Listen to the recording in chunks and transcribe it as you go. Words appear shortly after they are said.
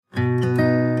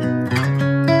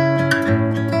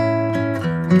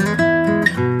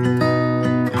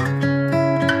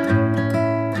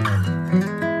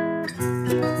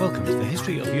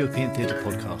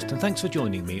thanks for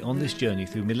joining me on this journey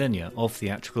through millennia of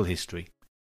theatrical history.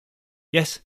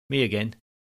 Yes, me again.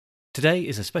 Today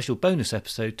is a special bonus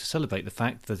episode to celebrate the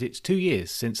fact that it's 2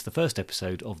 years since the first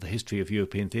episode of the History of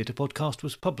European Theatre podcast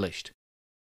was published.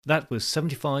 That was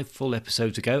 75 full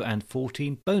episodes ago and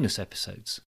 14 bonus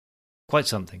episodes. Quite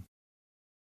something.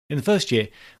 In the first year,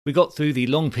 we got through the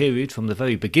long period from the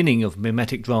very beginning of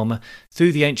mimetic drama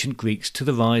through the ancient Greeks to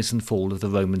the rise and fall of the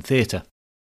Roman theatre.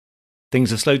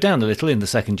 Things have slowed down a little in the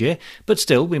second year, but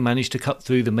still we managed to cut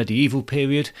through the medieval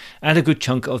period and a good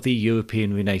chunk of the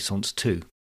European Renaissance too.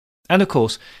 And of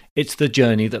course, it's the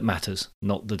journey that matters,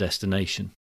 not the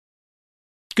destination.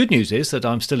 Good news is that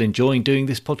I'm still enjoying doing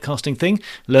this podcasting thing,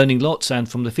 learning lots, and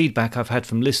from the feedback I've had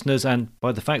from listeners and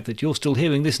by the fact that you're still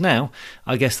hearing this now,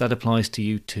 I guess that applies to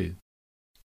you too.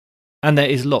 And there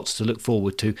is lots to look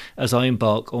forward to as I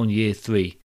embark on year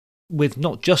 3, with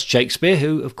not just Shakespeare,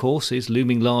 who of course is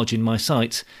looming large in my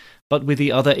sights, but with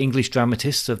the other English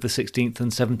dramatists of the 16th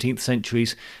and 17th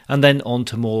centuries, and then on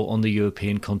to more on the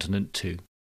European continent too.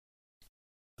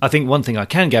 I think one thing I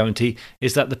can guarantee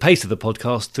is that the pace of the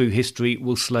podcast through history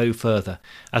will slow further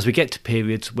as we get to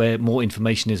periods where more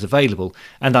information is available,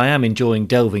 and I am enjoying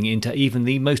delving into even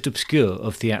the most obscure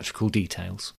of theatrical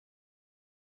details.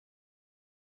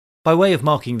 By way of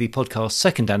marking the podcast's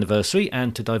second anniversary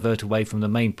and to divert away from the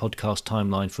main podcast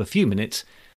timeline for a few minutes,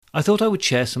 I thought I would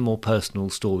share some more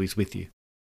personal stories with you.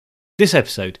 This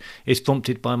episode is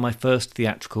prompted by my first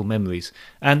theatrical memories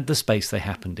and the space they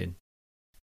happened in.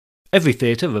 Every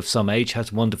theatre of some age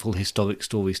has wonderful historic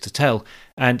stories to tell,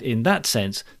 and in that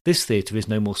sense, this theatre is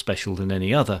no more special than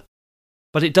any other.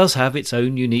 But it does have its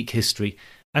own unique history,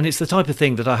 and it's the type of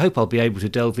thing that I hope I'll be able to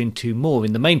delve into more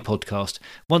in the main podcast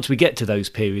once we get to those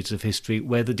periods of history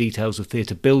where the details of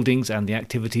theatre buildings and the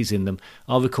activities in them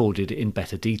are recorded in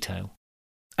better detail.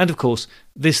 And of course,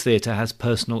 this theatre has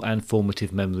personal and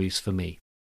formative memories for me.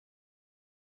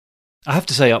 I have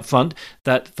to say up front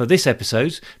that for this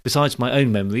episode, besides my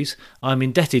own memories, I'm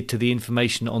indebted to the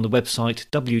information on the website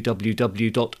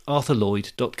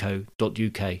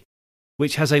www.arthurlloyd.co.uk,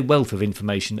 which has a wealth of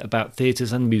information about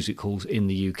theatres and music halls in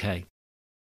the UK.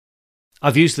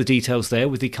 I've used the details there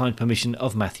with the kind permission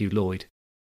of Matthew Lloyd.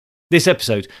 This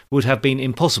episode would have been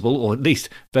impossible, or at least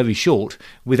very short,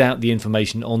 without the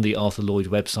information on the Arthur Lloyd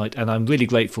website, and I'm really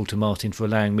grateful to Martin for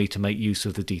allowing me to make use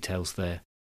of the details there.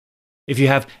 If you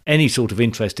have any sort of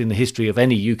interest in the history of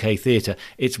any UK theatre,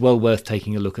 it's well worth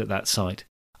taking a look at that site.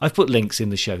 I've put links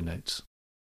in the show notes.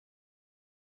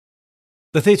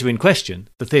 The theatre in question,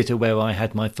 the theatre where I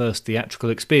had my first theatrical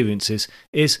experiences,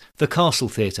 is the Castle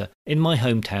Theatre in my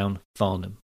hometown,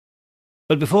 Farnham.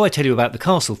 But before I tell you about the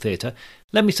Castle Theatre,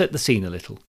 let me set the scene a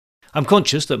little. I'm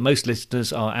conscious that most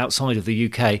listeners are outside of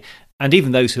the UK, and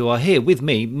even those who are here with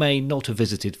me may not have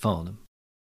visited Farnham.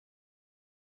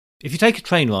 If you take a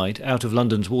train ride out of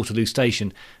London's Waterloo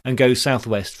station and go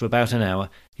southwest for about an hour,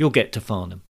 you'll get to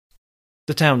Farnham.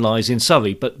 The town lies in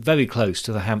Surrey, but very close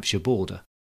to the Hampshire border.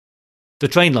 The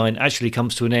train line actually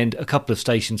comes to an end a couple of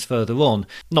stations further on,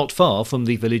 not far from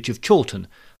the village of Chawton,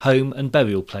 home and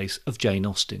burial place of Jane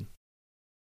Austen.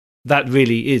 That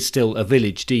really is still a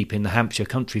village deep in the Hampshire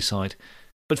countryside,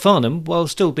 but Farnham, while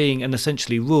still being an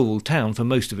essentially rural town for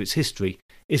most of its history,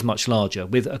 is much larger,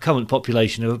 with a current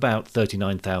population of about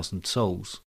 39,000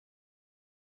 souls.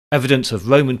 Evidence of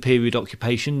Roman period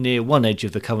occupation near one edge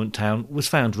of the current town was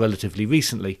found relatively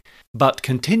recently, but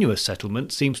continuous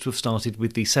settlement seems to have started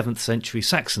with the 7th century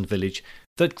Saxon village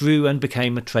that grew and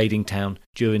became a trading town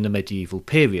during the medieval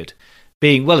period,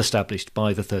 being well established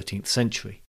by the 13th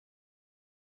century.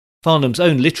 Farnham's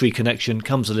own literary connection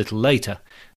comes a little later.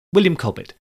 William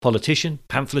Cobbett, politician,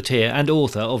 pamphleteer and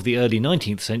author of the early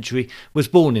 19th century, was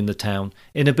born in the town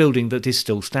in a building that is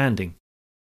still standing.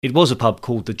 It was a pub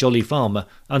called the Jolly Farmer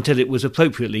until it was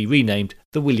appropriately renamed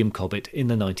the William Cobbett in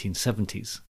the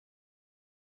 1970s.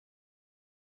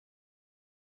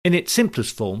 In its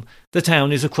simplest form, the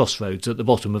town is a crossroads at the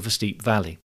bottom of a steep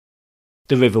valley.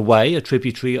 The River Wey, a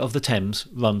tributary of the Thames,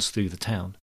 runs through the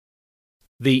town.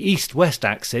 The east-west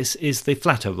axis is the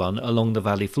flatter run along the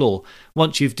valley floor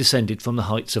once you've descended from the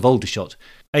heights of Aldershot,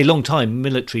 a long-time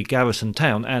military garrison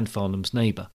town and Farnham's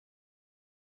neighbour.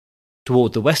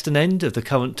 Toward the western end of the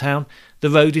current town, the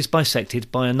road is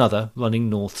bisected by another running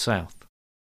north-south.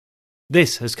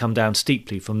 This has come down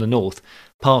steeply from the north,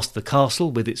 past the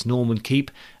castle with its Norman keep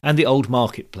and the old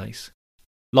marketplace.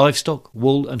 Livestock,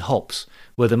 wool and hops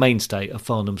were the mainstay of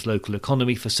Farnham's local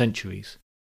economy for centuries.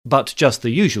 But just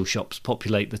the usual shops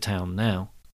populate the town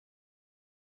now.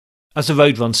 As the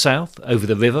road runs south, over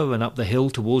the river and up the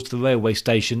hill towards the railway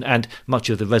station and much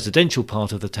of the residential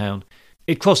part of the town,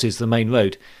 it crosses the main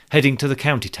road, heading to the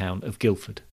county town of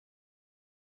Guildford.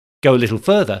 Go a little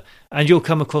further and you'll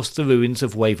come across the ruins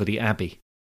of Waverley Abbey,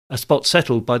 a spot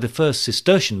settled by the first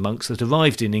Cistercian monks that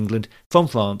arrived in England from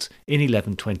France in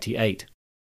 1128.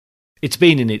 It's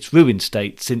been in its ruined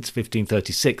state since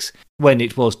 1536, when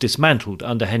it was dismantled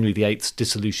under Henry VIII's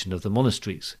dissolution of the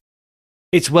monasteries.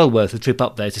 It's well worth a trip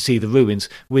up there to see the ruins,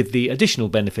 with the additional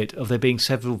benefit of there being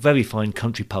several very fine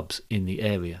country pubs in the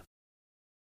area.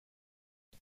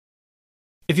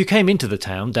 If you came into the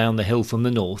town down the hill from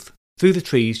the north, through the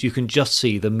trees you can just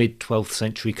see the mid-12th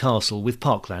century castle with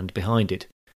parkland behind it,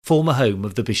 former home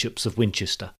of the Bishops of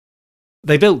Winchester.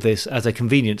 They built this as a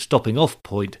convenient stopping-off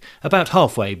point about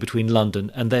halfway between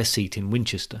London and their seat in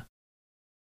Winchester.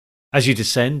 As you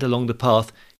descend along the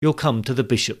path, you'll come to the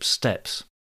Bishop's Steps.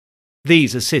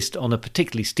 These assist on a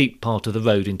particularly steep part of the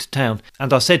road into town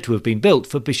and are said to have been built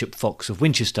for Bishop Fox of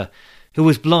Winchester, who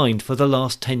was blind for the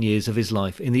last 10 years of his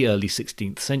life in the early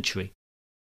 16th century.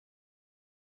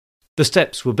 The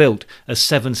steps were built as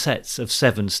 7 sets of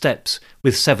 7 steps,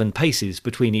 with 7 paces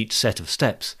between each set of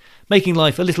steps, making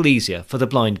life a little easier for the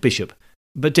blind bishop,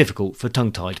 but difficult for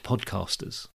tongue-tied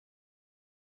podcasters.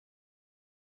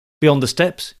 Beyond the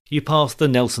steps, you pass the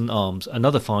Nelson Arms,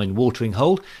 another fine watering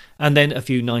hole, and then a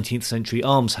few 19th century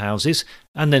almshouses,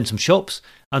 and then some shops,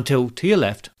 until to your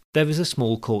left there is a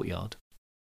small courtyard.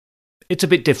 It's a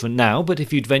bit different now, but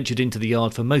if you'd ventured into the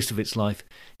yard for most of its life,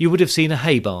 you would have seen a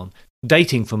hay barn,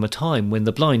 dating from a time when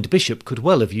the blind bishop could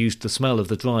well have used the smell of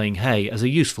the drying hay as a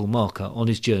useful marker on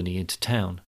his journey into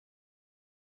town.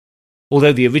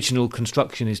 Although the original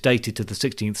construction is dated to the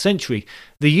 16th century,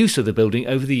 the use of the building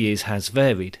over the years has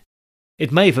varied.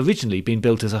 It may have originally been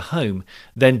built as a home,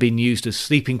 then been used as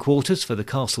sleeping quarters for the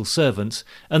castle servants,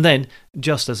 and then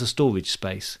just as a storage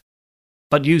space.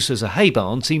 But use as a hay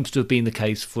barn seems to have been the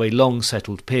case for a long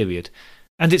settled period,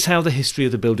 and it's how the history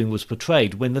of the building was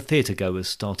portrayed when the theatre-goers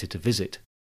started to visit.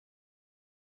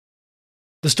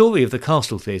 The story of the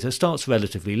Castle Theatre starts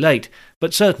relatively late,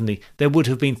 but certainly there would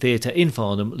have been theatre in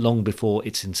Farnham long before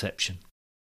its inception.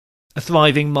 A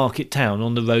thriving market town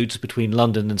on the roads between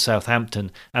London and Southampton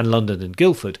and London and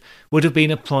Guildford would have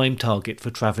been a prime target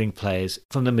for travelling players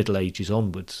from the Middle Ages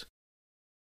onwards.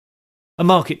 A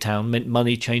market town meant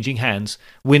money changing hands,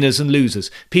 winners and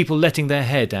losers, people letting their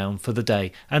hair down for the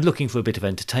day and looking for a bit of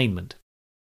entertainment.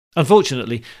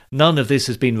 Unfortunately, none of this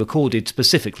has been recorded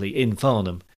specifically in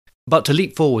Farnham, but to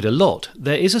leap forward a lot,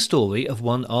 there is a story of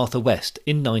one Arthur West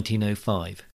in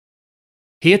 1905.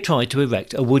 He had tried to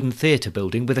erect a wooden theatre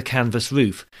building with a canvas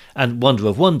roof and, wonder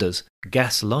of wonders,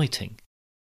 gas lighting.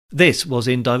 This was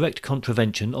in direct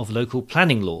contravention of local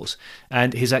planning laws,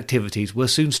 and his activities were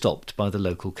soon stopped by the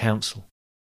local council.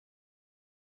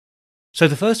 So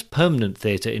the first permanent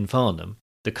theatre in Farnham,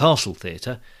 the Castle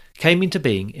Theatre, came into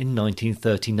being in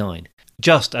 1939,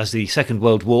 just as the Second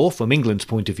World War, from England's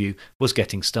point of view, was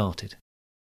getting started.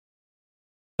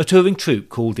 A touring troupe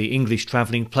called the English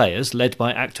Travelling Players, led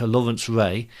by actor Lawrence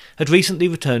Ray, had recently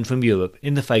returned from Europe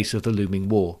in the face of the looming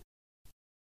war.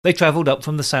 They travelled up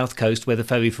from the south coast where the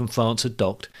ferry from France had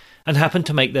docked, and happened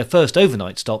to make their first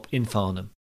overnight stop in Farnham.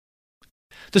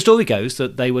 The story goes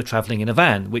that they were travelling in a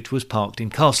van which was parked in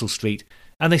Castle Street,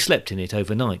 and they slept in it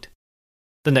overnight.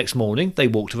 The next morning they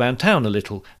walked around town a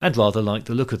little and rather liked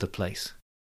the look of the place.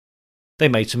 They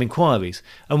made some inquiries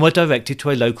and were directed to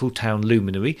a local town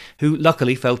luminary who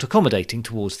luckily felt accommodating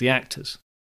towards the actors.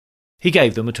 He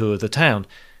gave them a tour of the town,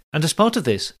 and as part of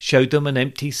this showed them an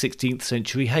empty 16th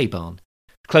century hay barn,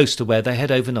 close to where they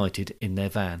had overnighted in their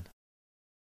van.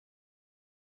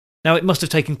 Now it must have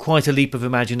taken quite a leap of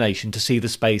imagination to see the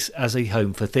space as a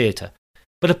home for theatre,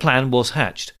 but a plan was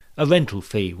hatched, a rental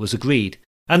fee was agreed,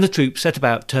 and the troupe set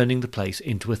about turning the place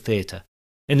into a theatre,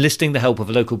 enlisting the help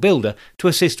of a local builder to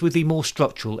assist with the more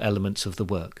structural elements of the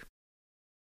work.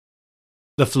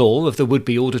 The floor of the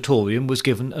would-be auditorium was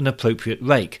given an appropriate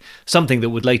rake, something that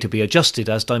would later be adjusted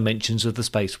as dimensions of the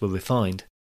space were refined,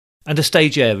 and a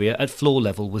stage area at floor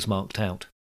level was marked out.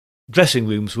 Dressing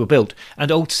rooms were built,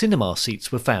 and old cinema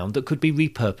seats were found that could be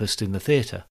repurposed in the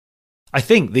theatre. I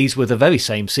think these were the very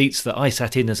same seats that I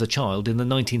sat in as a child in the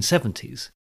 1970s.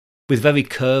 With very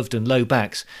curved and low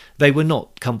backs, they were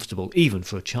not comfortable even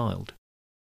for a child.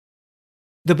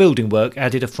 The building work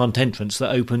added a front entrance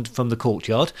that opened from the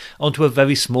courtyard onto a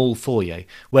very small foyer,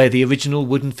 where the original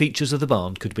wooden features of the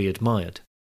barn could be admired.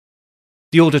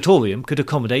 The auditorium could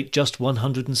accommodate just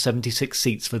 176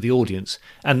 seats for the audience,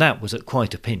 and that was at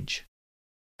quite a pinch.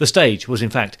 The stage was in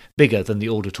fact bigger than the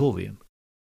auditorium.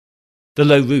 The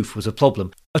low roof was a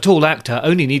problem. A tall actor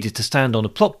only needed to stand on a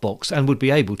prop box and would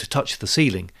be able to touch the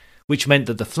ceiling, which meant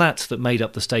that the flats that made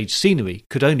up the stage scenery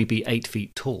could only be 8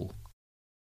 feet tall.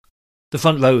 The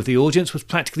front row of the audience was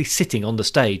practically sitting on the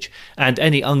stage, and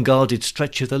any unguarded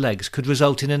stretch of the legs could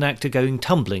result in an actor going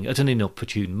tumbling at an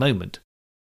inopportune moment.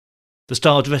 The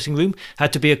star dressing room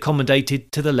had to be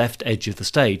accommodated to the left edge of the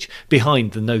stage,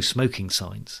 behind the no smoking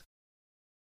signs.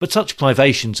 But such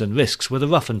privations and risks were the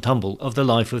rough and tumble of the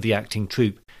life of the acting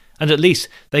troupe, and at least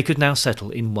they could now settle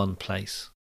in one place.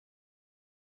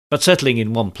 But settling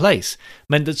in one place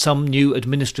meant that some new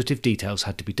administrative details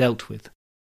had to be dealt with.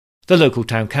 The local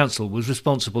town council was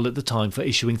responsible at the time for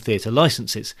issuing theatre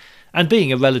licences, and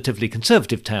being a relatively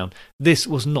conservative town, this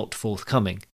was not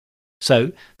forthcoming.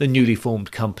 So, the newly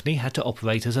formed company had to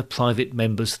operate as a private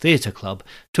members' theatre club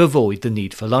to avoid the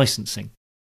need for licensing.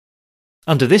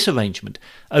 Under this arrangement,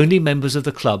 only members of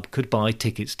the club could buy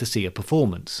tickets to see a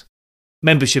performance.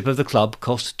 Membership of the club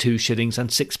cost 2 shillings and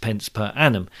 6p per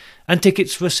annum, and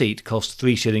tickets for a seat cost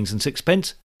 3 shillings and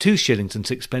 6p, 2 shillings and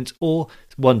 6p, or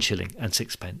 1 shilling and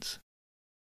 6p.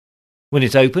 When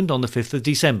it opened on the 5th of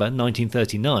December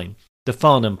 1939, the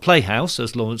Farnham Playhouse,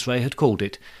 as Lawrence Ray had called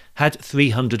it, had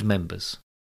 300 members.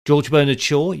 George Bernard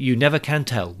Shaw, You Never Can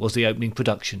Tell, was the opening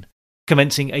production,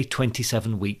 commencing a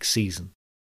 27-week season.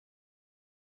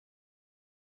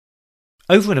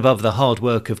 Over and above the hard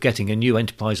work of getting a new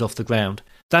enterprise off the ground,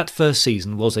 that first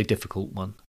season was a difficult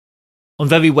one. On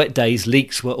very wet days,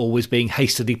 leaks were always being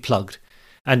hastily plugged,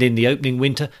 and in the opening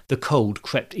winter the cold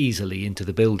crept easily into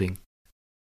the building.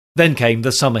 Then came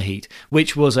the summer heat,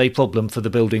 which was a problem for the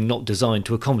building not designed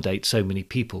to accommodate so many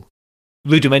people.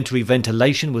 Rudimentary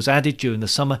ventilation was added during the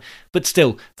summer, but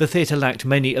still the theatre lacked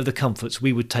many of the comforts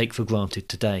we would take for granted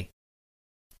today.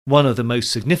 One of the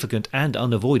most significant and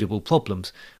unavoidable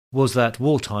problems was that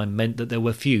wartime meant that there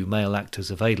were few male actors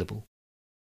available.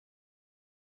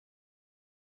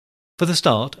 For the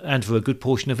start, and for a good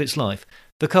portion of its life,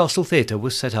 the Castle Theatre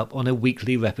was set up on a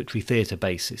weekly repertory theatre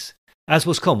basis, as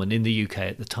was common in the UK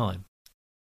at the time.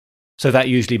 So that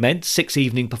usually meant 6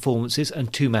 evening performances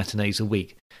and 2 matinees a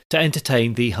week, to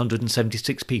entertain the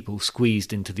 176 people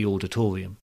squeezed into the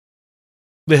auditorium.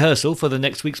 Rehearsal for the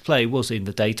next week's play was in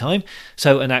the daytime,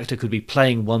 so an actor could be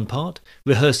playing one part,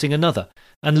 rehearsing another,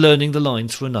 and learning the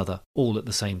lines for another, all at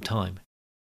the same time.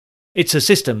 It's a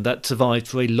system that survived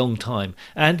for a long time,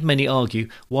 and many argue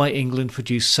why England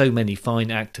produced so many fine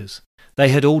actors. They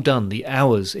had all done the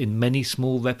hours in many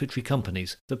small repertory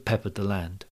companies that peppered the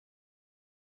land.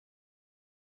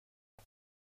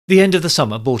 The end of the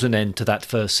summer brought an end to that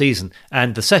first season,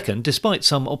 and the second, despite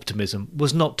some optimism,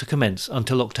 was not to commence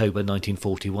until October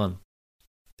 1941.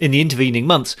 In the intervening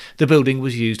months, the building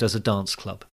was used as a dance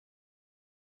club.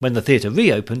 When the theatre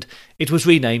reopened, it was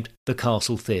renamed the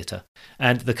Castle Theatre,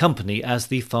 and the company as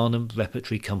the Farnham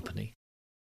Repertory Company.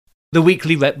 The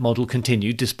weekly rep model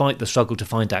continued despite the struggle to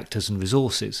find actors and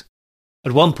resources.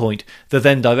 At one point, the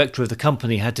then director of the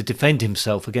company had to defend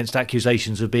himself against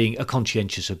accusations of being a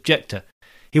conscientious objector.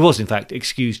 He was in fact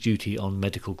excused duty on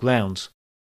medical grounds.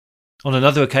 On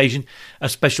another occasion, a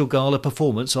special gala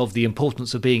performance of The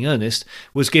Importance of Being Earnest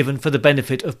was given for the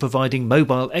benefit of providing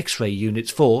mobile X-ray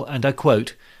units for, and I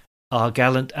quote, our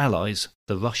gallant allies,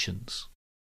 the Russians.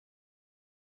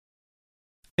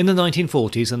 In the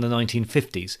 1940s and the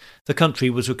 1950s, the country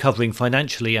was recovering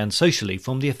financially and socially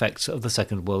from the effects of the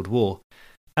Second World War,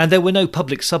 and there were no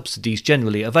public subsidies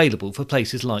generally available for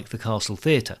places like the Castle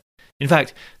Theatre. In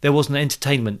fact, there was an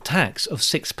entertainment tax of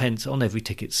 6p on every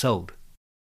ticket sold.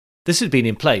 This had been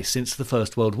in place since the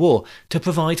First World War to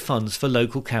provide funds for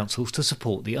local councils to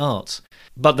support the arts,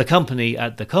 but the company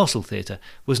at the Castle Theatre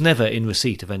was never in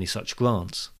receipt of any such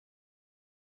grants.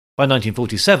 By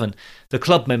 1947, the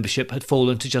club membership had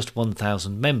fallen to just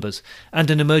 1,000 members,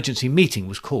 and an emergency meeting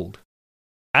was called.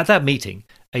 At that meeting,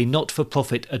 a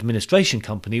not-for-profit administration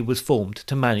company was formed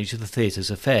to manage the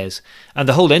theatre's affairs, and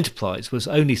the whole enterprise was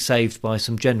only saved by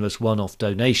some generous one-off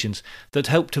donations that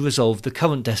helped to resolve the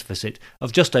current deficit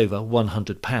of just over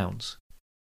 £100.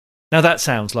 Now that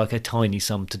sounds like a tiny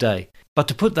sum today, but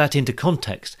to put that into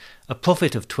context, a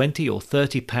profit of £20 or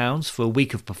 £30 for a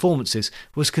week of performances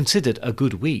was considered a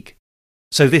good week.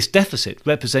 So this deficit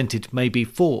represented maybe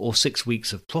 4 or 6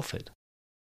 weeks of profit.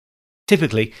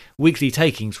 Typically, weekly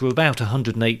takings were about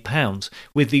 £108,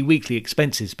 with the weekly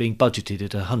expenses being budgeted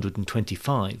at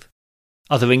 £125.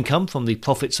 Other income from the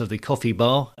profits of the coffee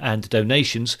bar and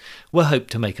donations were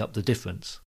hoped to make up the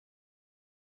difference.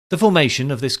 The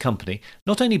formation of this company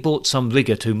not only brought some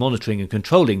rigour to monitoring and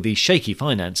controlling these shaky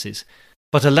finances,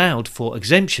 but allowed for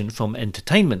exemption from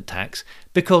entertainment tax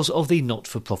because of the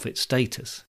not-for-profit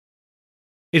status.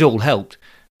 It all helped,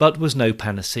 but was no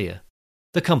panacea.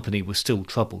 The company was still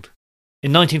troubled.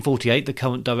 In 1948, the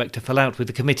current director fell out with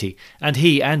the committee, and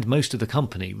he and most of the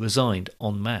company resigned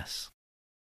en masse.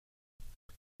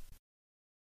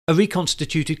 A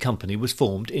reconstituted company was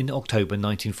formed in October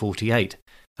 1948,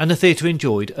 and the theatre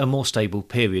enjoyed a more stable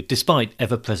period despite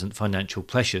ever-present financial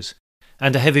pressures,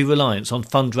 and a heavy reliance on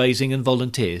fundraising and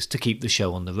volunteers to keep the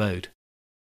show on the road.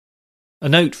 A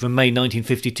note from May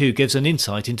 1952 gives an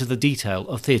insight into the detail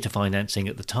of theatre financing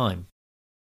at the time.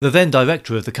 The then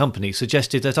director of the company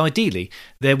suggested that ideally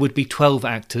there would be 12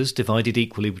 actors divided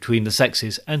equally between the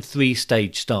sexes and 3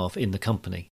 stage staff in the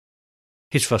company.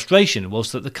 His frustration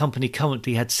was that the company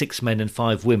currently had 6 men and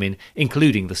 5 women,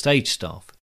 including the stage staff.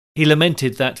 He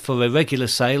lamented that for a regular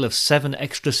sale of 7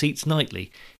 extra seats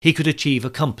nightly, he could achieve a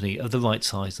company of the right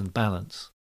size and balance.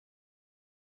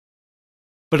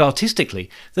 But artistically,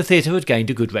 the theatre had gained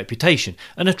a good reputation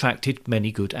and attracted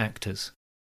many good actors.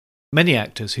 Many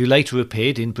actors who later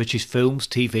appeared in British films,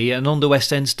 TV and on the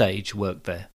West End stage worked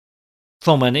there.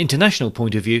 From an international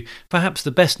point of view, perhaps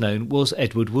the best known was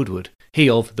Edward Woodward, he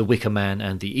of The Wicker Man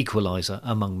and The Equalizer,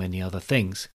 among many other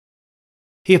things.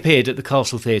 He appeared at the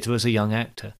Castle Theatre as a young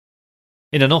actor.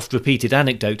 In an oft-repeated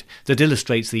anecdote that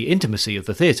illustrates the intimacy of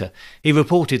the theatre, he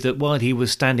reported that while he was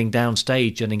standing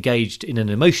downstage and engaged in an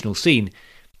emotional scene,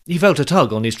 he felt a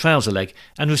tug on his trouser leg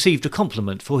and received a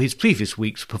compliment for his previous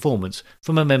week's performance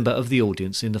from a member of the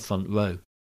audience in the front row.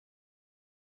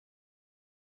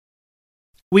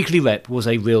 Weekly rep was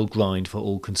a real grind for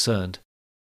all concerned.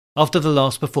 After the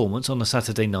last performance on a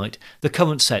Saturday night, the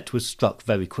current set was struck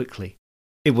very quickly.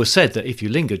 It was said that if you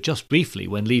lingered just briefly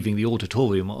when leaving the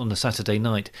auditorium on a Saturday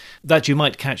night, that you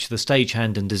might catch the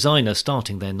stagehand and designer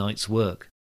starting their night's work.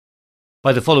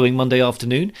 By the following Monday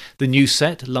afternoon, the new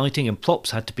set, lighting and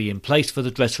props had to be in place for the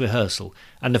dress rehearsal,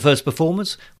 and the first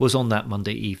performance was on that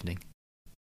Monday evening.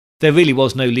 There really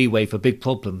was no leeway for big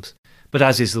problems, but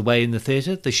as is the way in the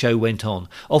theatre, the show went on,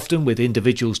 often with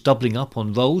individuals doubling up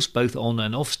on roles both on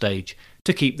and off stage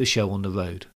to keep the show on the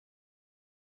road.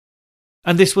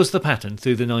 And this was the pattern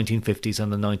through the 1950s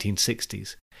and the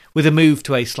 1960s, with a move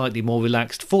to a slightly more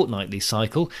relaxed fortnightly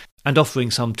cycle and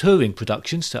offering some touring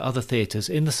productions to other theatres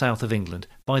in the south of England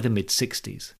by the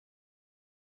mid-60s.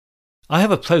 I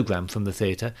have a programme from the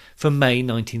theatre from May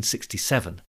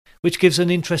 1967, which gives an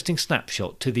interesting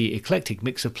snapshot to the eclectic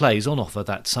mix of plays on offer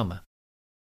that summer.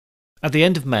 At the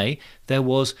end of May, there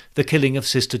was The Killing of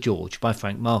Sister George by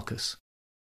Frank Marcus.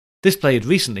 This play had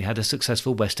recently had a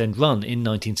successful West End run in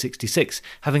 1966,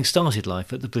 having started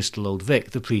life at the Bristol Old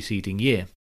Vic the preceding year.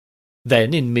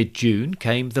 Then, in mid-June,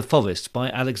 came The Forest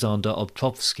by Alexander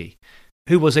Ostrovsky,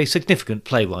 who was a significant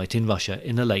playwright in Russia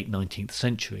in the late 19th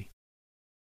century.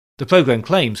 The programme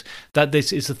claims that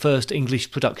this is the first English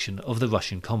production of the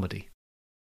Russian comedy.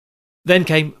 Then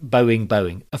came Boeing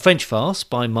Boeing, a French farce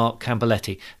by Mark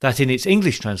Campbelletti that in its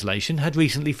English translation had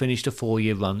recently finished a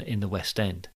 4-year run in the West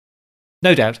End.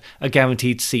 No doubt a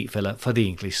guaranteed seat filler for the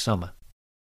English summer.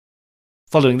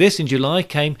 Following this, in July,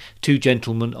 came Two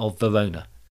Gentlemen of Verona.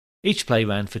 Each play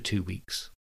ran for 2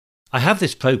 weeks. I have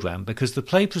this programme because the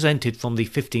play presented from the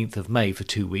 15th of May for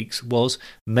 2 weeks was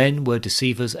Men Were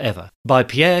Deceivers Ever by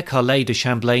Pierre Carlet de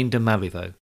Chamblain de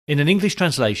Marivaux, in an English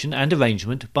translation and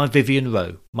arrangement by Vivian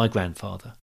Rowe, my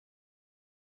grandfather.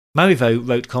 Marivaux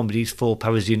wrote comedies for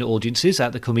Parisian audiences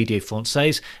at the Comédie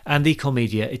Française and the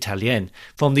Commedia Italienne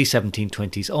from the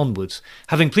 1720s onwards,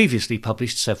 having previously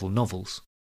published several novels.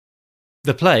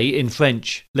 The play, in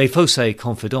French Les Fausses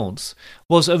Confidences,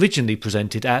 was originally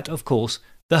presented at, of course,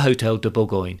 the Hôtel de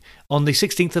Bourgogne on the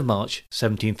 16th of March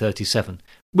 1737,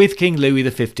 with King Louis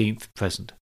XV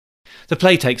present. The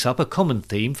play takes up a common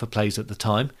theme for plays at the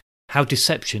time, how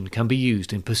deception can be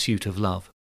used in pursuit of love.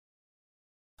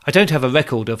 I don't have a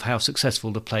record of how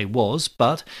successful the play was,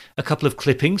 but a couple of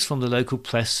clippings from the local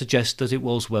press suggest that it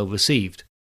was well received.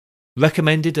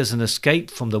 Recommended as an escape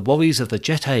from the worries of the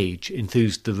jet age,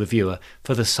 enthused the reviewer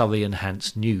for the Surrey and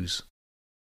Hants News.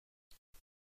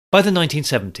 By the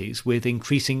 1970s, with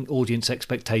increasing audience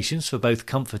expectations for both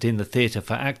comfort in the theatre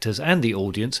for actors and the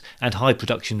audience and high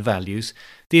production values,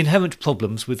 the inherent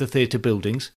problems with the theatre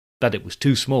buildings, that it was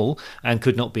too small and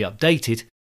could not be updated,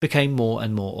 became more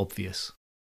and more obvious.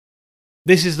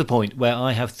 This is the point where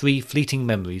I have 3 fleeting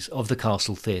memories of the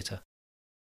Castle Theatre.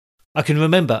 I can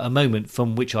remember a moment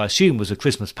from which I assume was a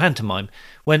Christmas pantomime,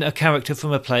 when a character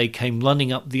from a play came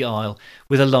running up the aisle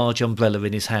with a large umbrella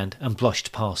in his hand and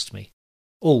brushed past me.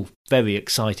 All very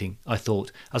exciting, I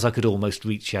thought, as I could almost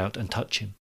reach out and touch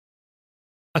him.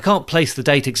 I can't place the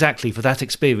date exactly for that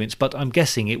experience, but I'm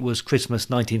guessing it was Christmas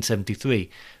 1973,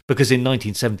 because in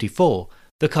 1974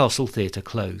 the Castle Theatre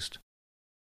closed.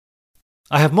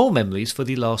 I have more memories for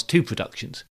the last 2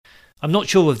 productions. I'm not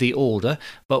sure of the order,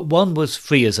 but one was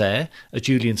Free as Air, a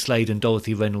Julian Slade and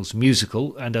Dorothy Reynolds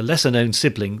musical and a lesser-known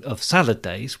sibling of Salad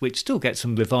Days, which still gets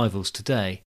some revivals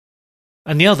today.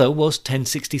 and the other was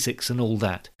 1066 and All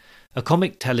That, a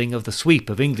comic telling of the sweep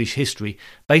of English history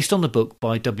based on a book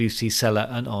by W.C. Seller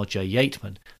and R.J.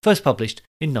 Yeatman, first published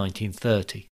in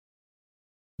 1930.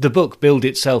 The book billed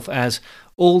itself as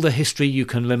All the History You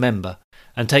Can Remember,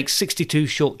 and takes 62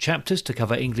 short chapters to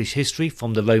cover English history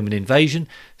from the Roman invasion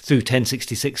through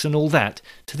 1066 and All That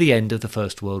to the end of the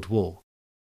First World War.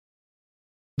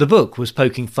 The book was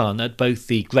poking fun at both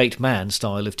the great man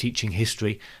style of teaching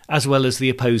history as well as the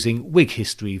opposing Whig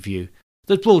history view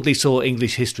that broadly saw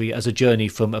English history as a journey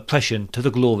from oppression to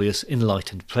the glorious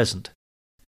enlightened present.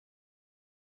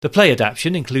 The play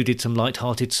adaptation included some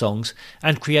light-hearted songs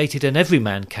and created an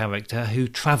everyman character who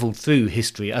travelled through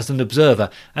history as an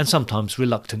observer and sometimes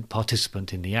reluctant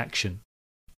participant in the action.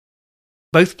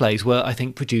 Both plays were, I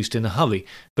think, produced in a hurry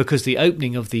because the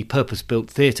opening of the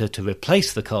purpose-built theatre to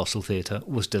replace the Castle Theatre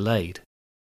was delayed.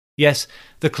 Yes,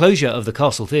 the closure of the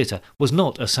Castle Theatre was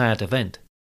not a sad event.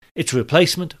 Its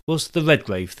replacement was the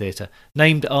Redgrave Theatre,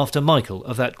 named after Michael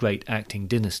of that great acting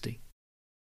dynasty.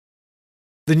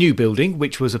 The new building,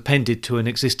 which was appended to an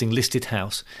existing listed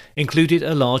house, included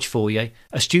a large foyer,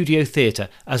 a studio theatre,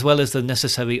 as well as the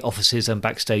necessary offices and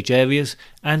backstage areas,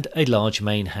 and a large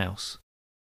main house.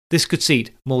 This could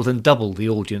seat more than double the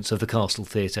audience of the Castle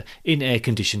Theatre in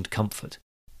air-conditioned comfort.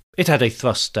 It had a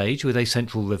thrust stage with a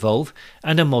central revolve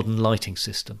and a modern lighting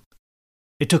system.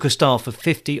 It took a staff of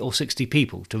 50 or 60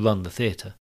 people to run the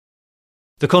theatre.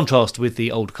 The contrast with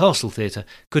the old Castle Theatre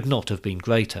could not have been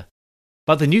greater.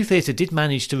 But the new theatre did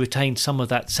manage to retain some of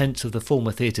that sense of the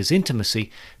former theatre's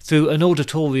intimacy through an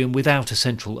auditorium without a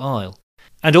central aisle,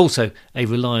 and also a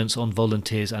reliance on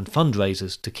volunteers and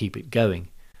fundraisers to keep it going.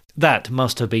 That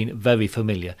must have been very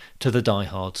familiar to the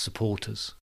die-hard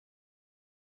supporters.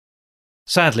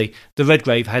 Sadly, the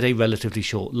Redgrave had a relatively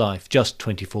short life, just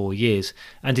 24 years,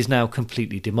 and is now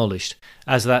completely demolished,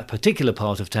 as that particular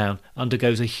part of town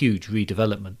undergoes a huge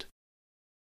redevelopment.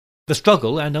 The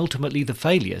struggle and ultimately the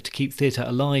failure to keep theatre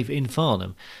alive in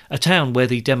Farnham, a town where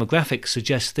the demographics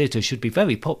suggest theatre should be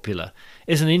very popular,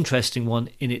 is an interesting one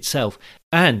in itself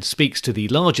and speaks to the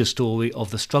larger story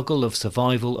of the struggle of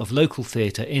survival of local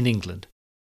theatre in England.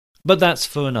 But that's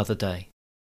for another day.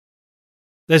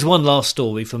 There's one last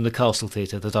story from the Castle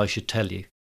Theatre that I should tell you.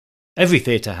 Every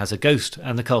theatre has a ghost,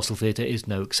 and the Castle Theatre is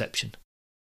no exception.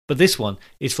 But this one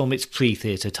is from its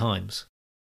pre-theatre times.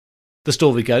 The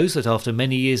story goes that after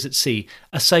many years at sea,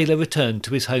 a sailor returned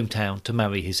to his hometown to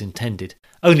marry his intended,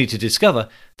 only to discover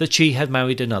that she had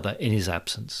married another in his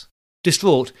absence.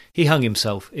 Distraught, he hung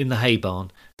himself in the hay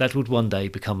barn that would one day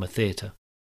become a theatre.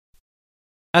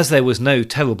 As there was no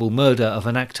terrible murder of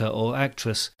an actor or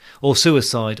actress, or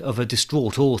suicide of a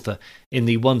distraught author in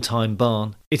the one-time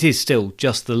barn, it is still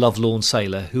just the lovelorn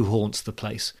sailor who haunts the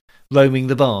place, roaming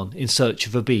the barn in search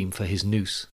of a beam for his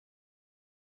noose.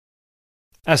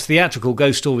 As theatrical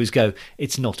ghost stories go,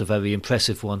 it's not a very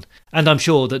impressive one, and I'm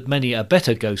sure that many a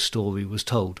better ghost story was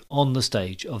told on the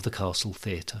stage of the Castle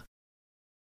Theatre.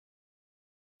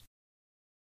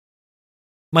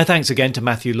 My thanks again to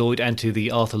Matthew Lloyd and to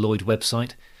the Arthur Lloyd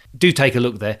website. Do take a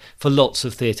look there for lots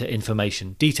of theatre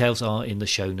information. Details are in the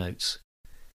show notes.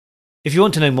 If you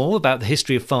want to know more about the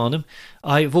history of Farnham,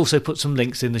 I've also put some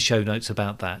links in the show notes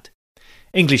about that.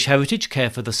 English Heritage care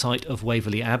for the site of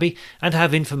Waverley Abbey and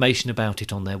have information about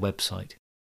it on their website.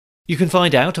 You can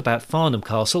find out about Farnham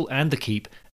Castle and the Keep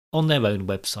on their own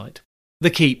website. The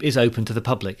Keep is open to the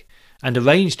public, and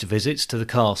arranged visits to the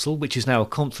castle, which is now a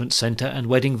conference centre and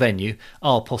wedding venue,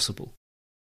 are possible.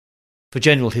 For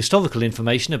general historical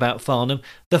information about Farnham,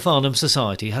 the Farnham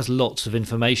Society has lots of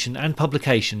information and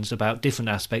publications about different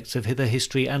aspects of the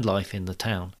history and life in the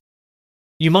town.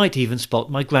 You might even spot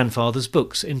my grandfather's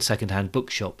books in second-hand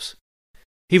bookshops.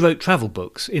 He wrote travel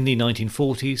books in the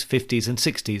 1940s, 50s and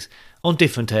 60s on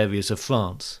different areas of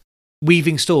France,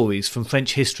 weaving stories from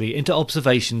French history into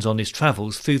observations on his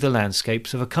travels through the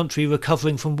landscapes of a country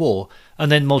recovering from war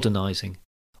and then modernising,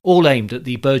 all aimed at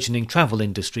the burgeoning travel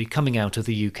industry coming out of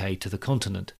the UK to the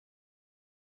continent.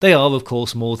 They are, of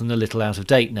course, more than a little out of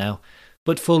date now,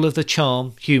 but full of the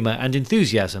charm, humour and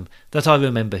enthusiasm that I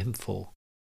remember him for.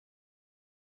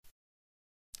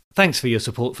 Thanks for your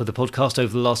support for the podcast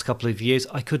over the last couple of years.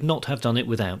 I could not have done it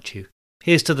without you.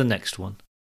 Here's to the next one.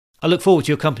 I look forward to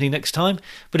your company next time,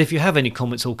 but if you have any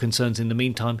comments or concerns in the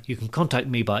meantime, you can contact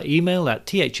me by email at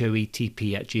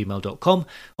thoetp@gmail.com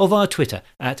or via Twitter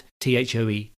at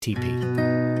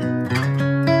thoetp.